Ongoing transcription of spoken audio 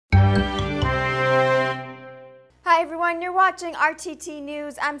Hi everyone, you're watching RTT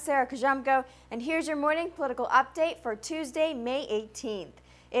News. I'm Sarah Kajumko, and here's your morning political update for Tuesday, May 18th.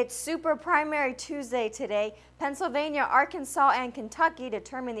 It's Super Primary Tuesday today. Pennsylvania, Arkansas, and Kentucky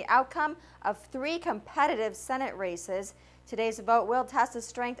determine the outcome of 3 competitive Senate races. Today's vote will test the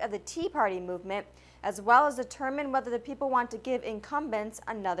strength of the Tea Party movement, as well as determine whether the people want to give incumbents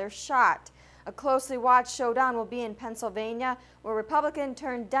another shot. A closely watched showdown will be in Pennsylvania, where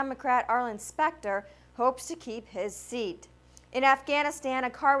Republican-turned-Democrat Arlen Specter hopes to keep his seat. In Afghanistan, a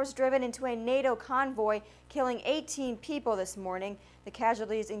car was driven into a NATO convoy, killing 18 people this morning. The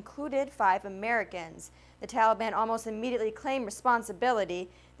casualties included 5 Americans. The Taliban almost immediately claimed responsibility.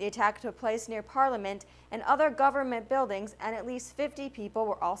 The attack took place near Parliament and other government buildings, and at least 50 people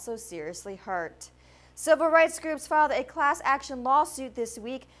were also seriously hurt. Civil rights groups filed a class action lawsuit this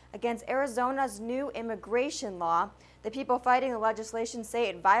week against Arizona's new immigration law. The people fighting the legislation say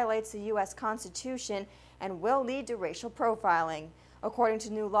it violates the U.S. Constitution and will lead to racial profiling. According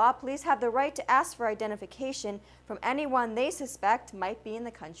to new law, police have the right to ask for identification from anyone they suspect might be in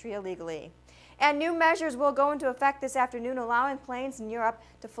the country illegally. And new measures will go into effect this afternoon, allowing planes in Europe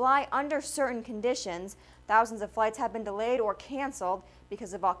to fly under certain conditions. Thousands of flights have been delayed or canceled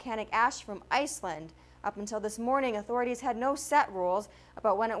because of volcanic ash from Iceland. Up until this morning, authorities had no set rules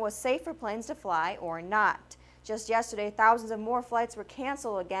about when it was safe for planes to fly or not. Just yesterday, thousands of more flights were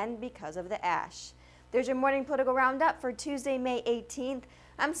canceled again because of the ash. There's your morning political roundup for Tuesday, May 18th.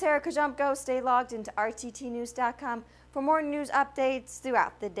 I'm Sarah Kajumko. Stay logged into rttnews.com for more news updates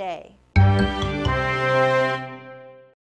throughout the day.